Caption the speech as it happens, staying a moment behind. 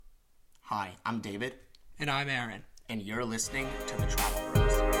Hi, I'm David, And I'm Aaron. and you're listening to The Travel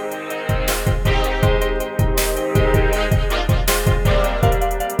Bros.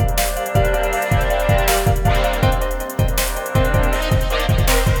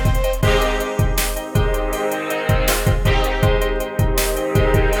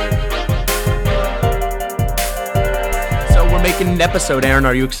 So we're making an episode, Aaron.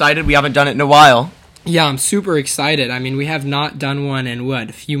 Are you excited? We haven't done it in a while. Yeah, I'm super excited. I mean, we have not done one in,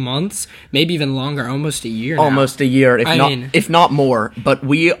 a few months? Maybe even longer, almost a year now. Almost a year, if not more. But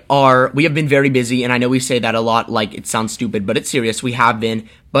we have been very busy, and I know we say that a lot like it sounds stupid, but it's serious. We have been.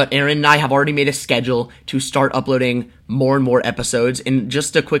 But Aaron and I have already made a schedule to start uploading more and more episodes. And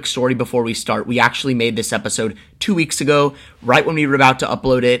just a quick story before we start. We actually made this episode 2 weeks ago. Right when we were about to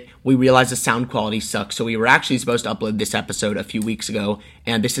upload it, we realized the sound quality sucks. So we were actually supposed to upload this episode a few weeks ago.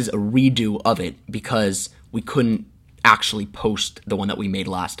 And this is a redo of it because we couldn't actually post the one that we made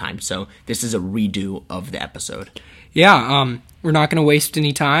last time. So this is a redo of the episode. Yeah, we're not going to waste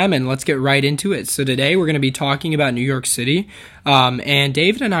any time, and let's get right into it. So today we're going to be talking about New York City, and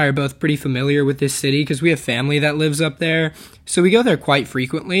David and I are both pretty familiar with this city because we have family that lives up there, so we go there quite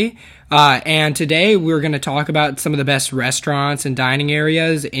frequently. And today we're going to talk about some of the best restaurants and dining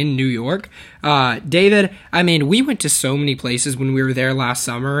areas in New York. David, I mean, we went to so many places when we were there last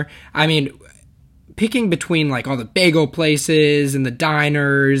summer. I mean, picking between like all the bagel places and the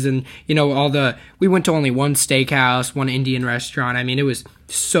diners and, we went to only one steakhouse, one Indian restaurant. I mean, it was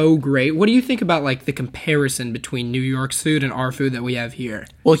so great. What do you think about like the comparison between New York's food and our food that we have here?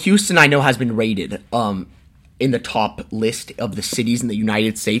 Well, Houston, I know, has been rated in the top list of the cities in the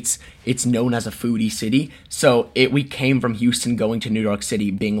United States. It's known as a foodie city. So we came from Houston going to New York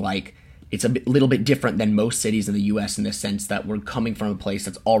City being like, it's a little bit different than most cities in the U.S. in the sense that we're coming from a place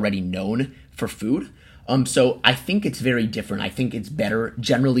that's already known for food. So I think it's very different. I think it's better,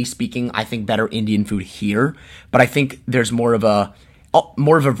 generally speaking, I think better Indian food here. But I think there's more of a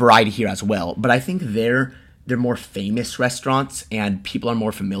variety here as well. But I think they're more famous restaurants and people are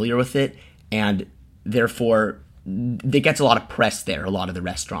more familiar with it. And therefore, it gets a lot of press there, a lot of the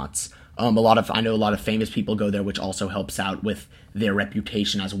restaurants. I know a lot of famous people go there, which also helps out with their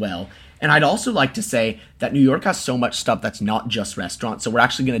reputation as well. And I'd also like to say that New York has so much stuff that's not just restaurants. So we're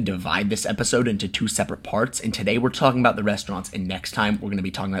actually going to divide this episode into two separate parts. And today we're talking about the restaurants, and next time we're going to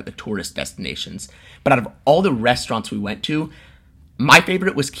be talking about the tourist destinations. But out of all the restaurants we went to, my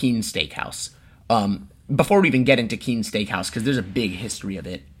favorite was Keen's Steakhouse. Before we even get into Keen's Steakhouse, because there's a big history of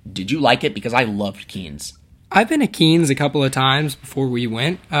it, did you like it? Because I loved Keen's. I've been to Keen's a couple of times before we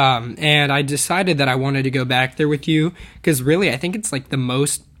went, and I decided that I wanted to go back there with you because really I think it's like the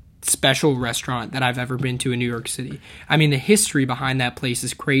most special restaurant that I've ever been to in New York City. I mean, the history behind that place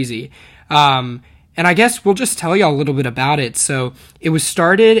is crazy. And I guess we'll just tell you a little bit about it. So it was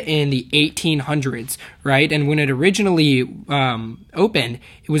started in the 1800s, right? And when it originally opened,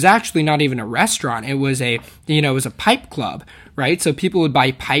 it was actually not even a restaurant. It was a pipe club, right? So people would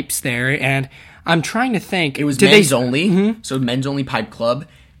buy pipes there, and I'm trying to think. It was men's only, so men's only pipe club.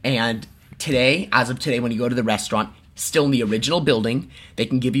 And as of today, when you go to the restaurant, still in the original building, they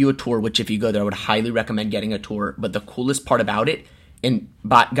can give you a tour, which if you go there, I would highly recommend getting a tour. But the coolest part about it,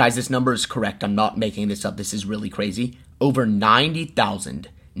 but guys, this number is correct. I'm not making this up. This is really crazy. Over 90,000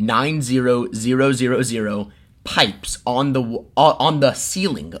 pipes on the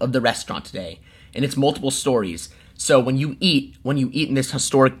ceiling of the restaurant today, and it's multiple stories. So when you eat in this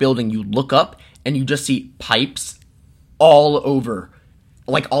historic building, you look up and you just see pipes all over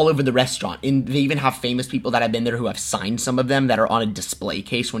the restaurant. And they even have famous people that have been there who have signed some of them that are on a display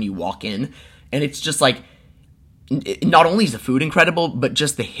case when you walk in. And it's just like, not only is the food incredible, but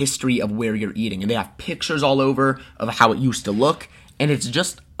just the history of where you're eating. And they have pictures all over of how it used to look. And it's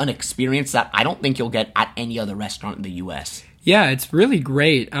just an experience that I don't think you'll get at any other restaurant in the U.S. Yeah, it's really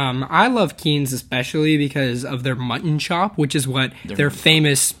great. I love Keen's especially because of their mutton chop, which is what they're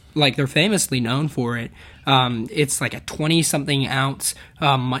famously known for it. It's like a 20-something ounce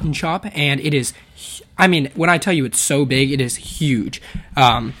mutton chop, and it is, I mean, when I tell you it's so big, it is huge.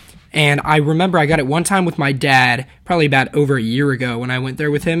 And I remember I got it one time with my dad, probably about over a year ago when I went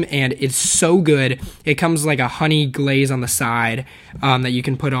there with him, and it's so good. It comes like a honey glaze on the side that you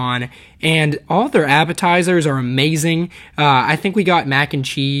can put on, and all their appetizers are amazing. I think we got mac and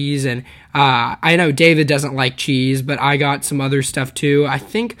cheese, and I know David doesn't like cheese, but I got some other stuff too.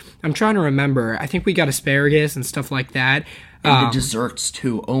 I'm trying to remember. I think we got asparagus and stuff like that. And the desserts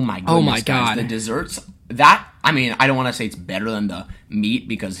too. Oh my goodness, oh my God. Guys, the desserts. I don't want to say it's better than the meat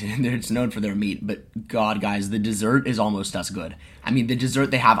because it's known for their meat, but God, guys, the dessert is almost as good. I mean, the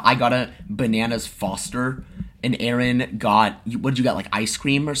dessert they have, I got a Bananas Foster and Aaron got, what did you got, like ice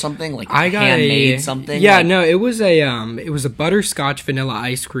cream or something? Like I got handmade something? Yeah, like, no, it was a butterscotch vanilla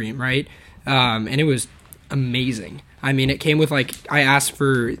ice cream, right? And it was amazing. I mean, it came with like, I asked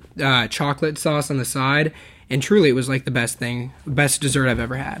for chocolate sauce on the side, and truly it was like the best dessert I've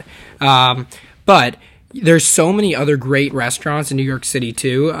ever had. But there's so many other great restaurants in New York City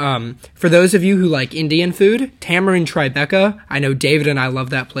too. For those of you who like Indian food, Tamarind Tribeca, I know David and I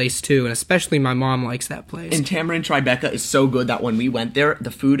love that place too, and especially my mom likes that place. And Tamarind Tribeca is so good that when we went there,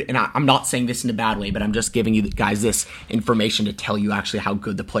 the food, and I'm not saying this in a bad way, but I'm just giving you guys this information to tell you actually how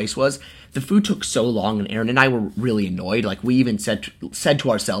good the place was. The food took so long, and Aaron and I were really annoyed. Like, we even said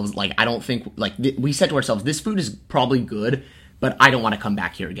to ourselves, like, I don't think, like, we said to ourselves, this food is probably good, but I don't want to come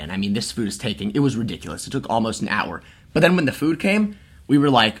back here again. I mean, this food is it was ridiculous. It took almost an hour. But then when the food came, we were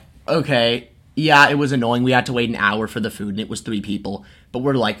like, okay, yeah, it was annoying. We had to wait an hour for the food, and it was 3 people. But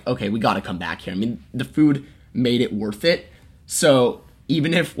we're like, okay, we got to come back here. I mean, the food made it worth it. So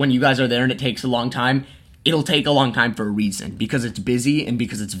even if when you guys are there and it takes a long time, it'll take a long time for a reason. Because it's busy and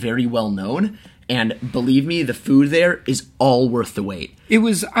because it's very well known. And believe me, the food there is all worth the wait. It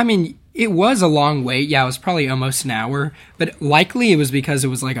was a long wait. Yeah, it was probably almost an hour. But likely it was because it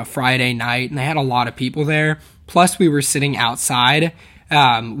was like a Friday night and they had a lot of people there. Plus we were sitting outside,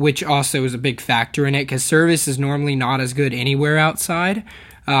 which also is a big factor in it because service is normally not as good anywhere outside.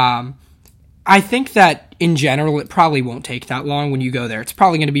 I think that in general it probably won't take that long when you go there. It's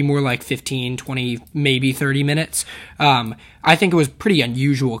probably going to be more like 15, 20, maybe 30 minutes. I think it was pretty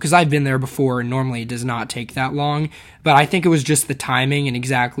unusual because I've been there before and normally it does not take that long. But I think it was just the timing and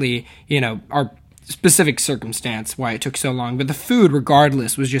exactly, our specific circumstance why it took so long. But the food,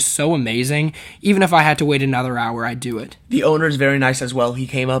 regardless, was just so amazing. Even if I had to wait another hour, I'd do it. The owner's very nice as well. He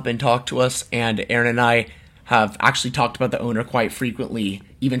came up and talked to us, and Aaron and I have actually talked about the owner quite frequently,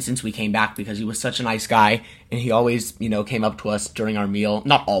 even since we came back, because he was such a nice guy, and he always, came up to us during our meal.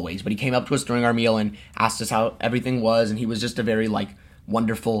 Not always, but he came up to us during our meal and asked us how everything was, and he was just a very,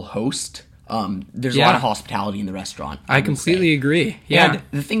 wonderful host. There's a lot of hospitality in the restaurant. I completely agree. Yeah. And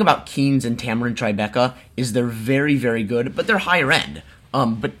the thing about Keen's and Tamarind Tribeca is they're very, very good, but they're higher end.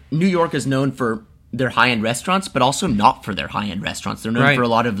 But New York is known for their high-end restaurants, but also not for their high-end restaurants. They're known for a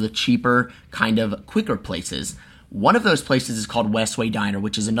lot of the cheaper, kind of quicker places. One of those places is called Westway Diner,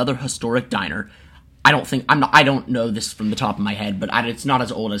 which is another historic diner. I don't know this from the top of my head, but it's not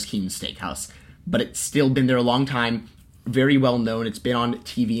as old as Keen's Steakhouse. But it's still been there a long time, very well known. It's been on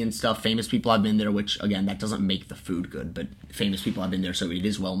TV and stuff. Famous people have been there, which, again, that doesn't make the food good, but famous people have been there, so it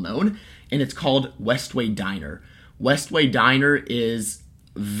is well known. And it's called Westway Diner. Westway Diner is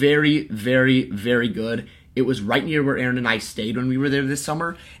very, very, very good. It was right near where Aaron and I stayed when we were there this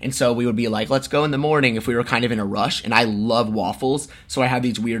summer, and so we would be like, let's go in the morning if we were kind of in a rush, and I love waffles, so I had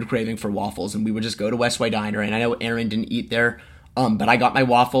these weird craving for waffles, and we would just go to Westway Diner, and I know Aaron didn't eat there, but I got my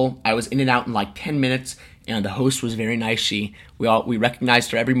waffle. I was in and out in 10 minutes, and the host was very nice. We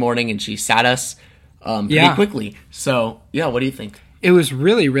recognized her every morning, and she sat us pretty quickly. So, yeah, what do you think? It was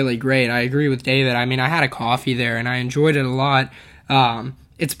really, really great. I agree with David. I mean, I had a coffee there, and I enjoyed it a lot.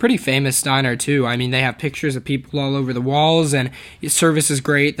 It's a pretty famous diner, too. I mean, they have pictures of people all over the walls, and the service is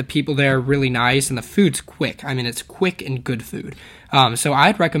great. The people there are really nice, and the food's quick. I mean, it's quick and good food. So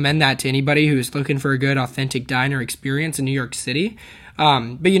I'd recommend that to anybody who's looking for a good, authentic diner experience in New York City.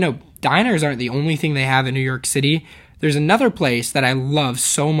 But, diners aren't the only thing they have in New York City. There's another place that I love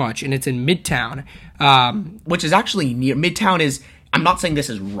so much, and it's in Midtown. Which is actually near. Midtown is... I'm not saying this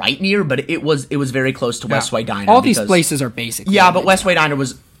is right near, but it was very close to Westway Diner. All these places are basically. Yeah, but Westway Diner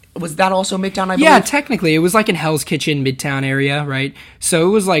was that also Midtown, I believe? Yeah, technically. It was like in Hell's Kitchen, Midtown area, right? So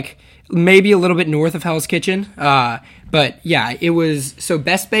it was maybe a little bit north of Hell's Kitchen. But yeah, it was. So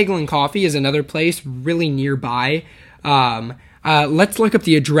Best Bagel and Coffee is another place really nearby. Let's look up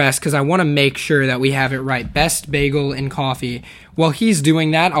the address because I want to make sure that we have it right. Best Bagel and Coffee. While he's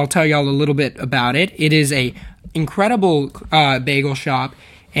doing that, I'll tell y'all a little bit about it. It is a incredible bagel shop,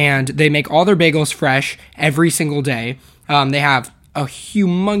 and they make all their bagels fresh every single day. They have a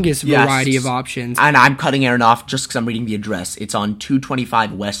humongous variety of options. And I'm cutting Aaron off just because I'm reading the address. It's on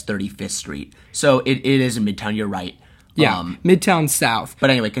 225 West 35th Street. So it is in Midtown, you're right. Yeah, Midtown South. But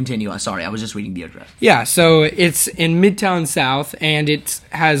anyway, continue. Sorry, I was just reading the address. Yeah, so it's in Midtown South, and it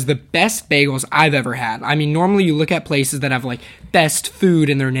has the best bagels I've ever had. I mean, normally you look at places that have best food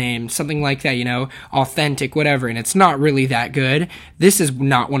in their name, something like that, authentic, whatever, and it's not really that good. This is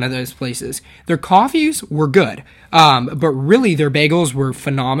not one of those places. Their coffees were good, but really their bagels were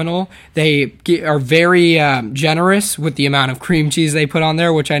phenomenal. They are very generous with the amount of cream cheese they put on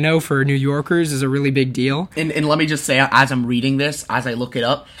there, which I know for New Yorkers is a really big deal. And let me just say, as I'm reading this, as I look it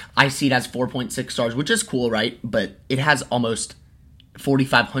up, I see it as 4.6 stars, which is cool, right? But it has almost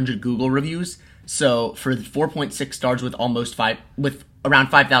 4,500 Google reviews. So for 4.6 stars with with around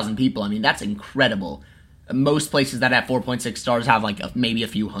 5,000 people, I mean, that's incredible. Most places that have 4.6 stars have like maybe a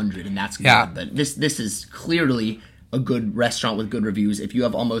few hundred, and that's good. Yeah. But this is clearly a good restaurant with good reviews if you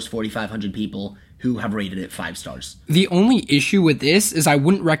have almost 4,500 people who have rated it 5 stars. The only issue with this is I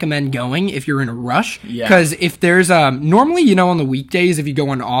wouldn't recommend going if you're in a rush. Yeah. Because if there's normally, on the weekdays, if you go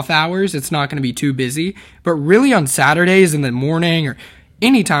on off hours, it's not going to be too busy. But really on Saturdays in the morning or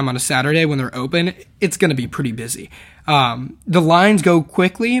anytime on a Saturday when they're open, it's going to be pretty busy. The lines go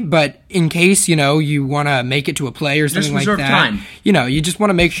quickly, but in case, you want to make it to a play or something like that, time. You just want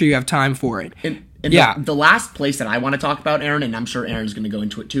to make sure you have time for it. And yeah. The last place that I want to talk about, Aaron, and I'm sure Aaron's going to go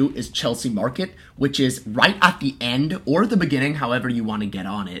into it too, is Chelsea Market, which is right at the end or the beginning, however you want to get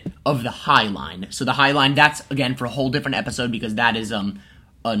on it, of the High Line. So the High Line, that's, again, for a whole different episode because that is an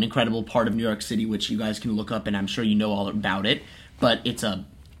incredible part of New York City, which you guys can look up, and I'm sure you know all about it. But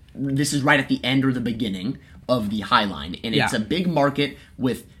this is right at the end or the beginning of the High Line, and it's a big market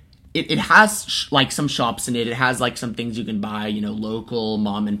with... It has like some shops in it. It has like some things you can buy, local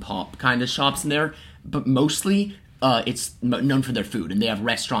mom and pop kind of shops in there. But mostly, it's known for their food, and they have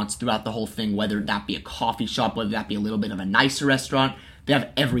restaurants throughout the whole thing. Whether that be a coffee shop, whether that be a little bit of a nicer restaurant, they have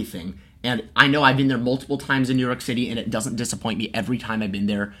everything. And I know I've been there multiple times in New York City, and it doesn't disappoint me every time I've been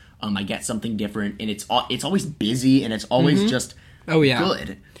there. I get something different, and it's always busy, and it's always just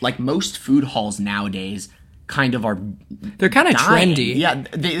good. Like most food halls nowadays. Kind of they're kind of trendy. Yeah,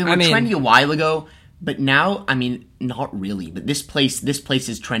 they were trendy a while ago, but now, I mean, not really. But this place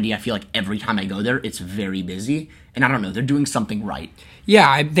is trendy. I feel like every time I go there, it's very busy, and I don't know, they're doing something right.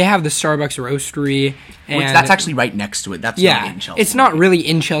 Yeah, they have the Starbucks Roastery. Which that's actually right next to it. That's not in Chelsea. It's not really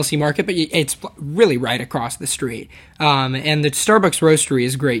in Chelsea Market, but it's really right across the street. And the Starbucks Roastery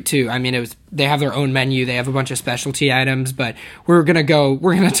is great too. I mean, they have their own menu. They have a bunch of specialty items, but we're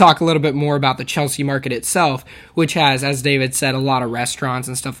gonna talk a little bit more about the Chelsea Market itself, which has, as David said, a lot of restaurants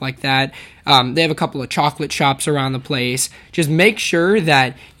and stuff like that. They have a couple of chocolate shops around the place. Just make sure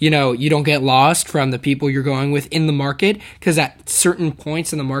that you don't get lost from the people you're going with in the market, because at certain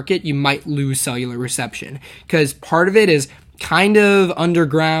points in the market you might lose cellular reception, because part of it is kind of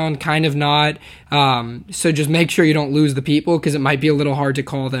underground, kind of not. So just make sure you don't lose the people, because it might be a little hard to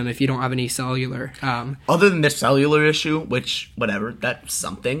call them if you don't have any cellular. Other than the cellular issue, which, whatever, that's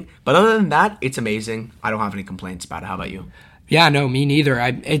something. But other than that, it's amazing. I don't have any complaints about it. How about you? Yeah, no, me neither.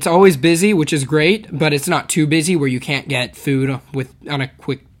 It's always busy, which is great, but it's not too busy where you can't get food on a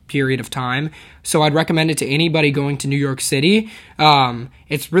quick period of time. So I'd recommend it to anybody going to New York City.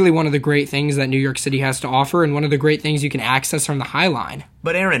 It's really one of the great things that New York City has to offer, and one of the great things you can access from the High Line.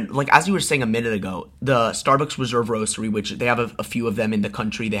 But Aaron, like as you were saying a minute ago, the Starbucks Reserve Roastery, which they have a few of them in the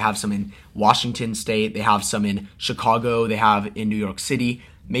country. They have some in Washington State. They have some in Chicago. They have in New York City.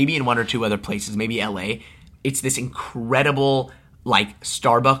 Maybe in one or two other places. Maybe LA. It's this incredible, like,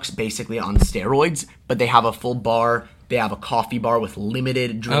 Starbucks basically on steroids, but they have a full bar. They have a coffee bar with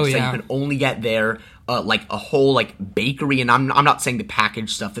limited drinks that you can only get there. Like a whole like bakery, and I'm not saying the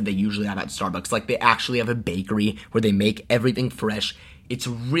packaged stuff that they usually have at Starbucks. Like they actually have a bakery where they make everything fresh. It's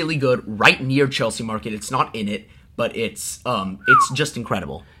really good, right near Chelsea Market. It's not in it, but it's just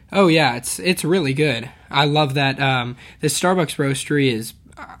incredible. Oh yeah, it's really good. I love that. The Starbucks Roastery is,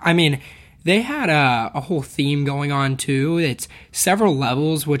 I mean, they had a whole theme going on too. It's several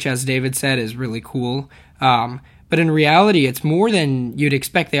levels, which, as David said, is really cool. But in reality, it's more than you'd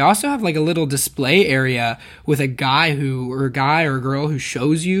expect. They also have like a little display area with a guy or a girl who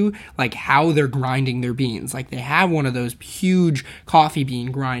shows you like how they're grinding their beans. Like they have one of those huge coffee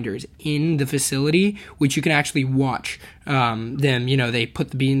bean grinders in the facility, which you can actually watch them. They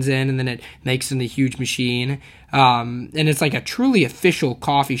put the beans in and then it makes in the huge machine. And it's like a truly official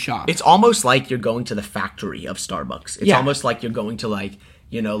coffee shop. It's almost like you're going to the factory of Starbucks. It's almost like you're going to like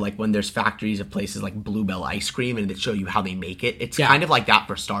when there's factories of places like Bluebell Ice Cream and they show you how they make it. It's kind of like that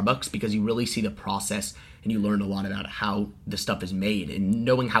for Starbucks, because you really see the process and you learn a lot about how the stuff is made. And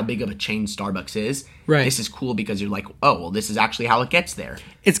knowing how big of a chain Starbucks is, this is cool because you're like, oh, well, this is actually how it gets there.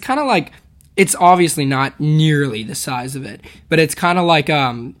 It's kind of like It's obviously not nearly the size of it, but it's kind of like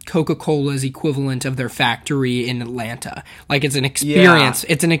Coca-Cola's equivalent of their factory in Atlanta. Like it's an experience.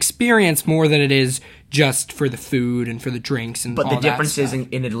 Yeah. It's an experience more than it is just for the food and for the drinks and all that stuff. But the difference is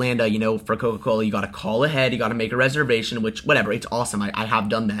in Atlanta, you know, for Coca-Cola, you got to call ahead, you got to make a reservation, which, whatever, it's awesome. I have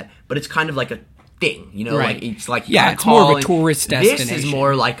done that. But it's kind of like a thing, you know? Right. Like, it's like, yeah, it's more of a tourist destination. This is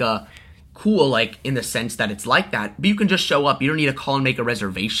more like a cool, like, in the sense that it's like that. But you can just show up. You don't need to call and make a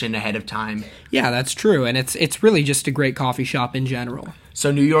reservation ahead of time. Yeah, that's true. And it's really just a great coffee shop in general.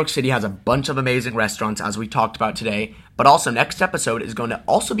 So New York City has a bunch of amazing restaurants, as we talked about today. But also, next episode is going to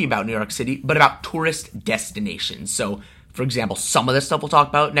also be about New York City, but about tourist destinations. So, for example, some of the stuff we'll talk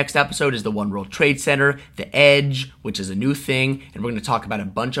about next episode is the One World Trade Center, the Edge, which is a new thing, and we're going to talk about a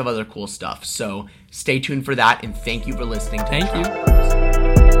bunch of other cool stuff. So stay tuned for that, and thank you for listening to Thank you.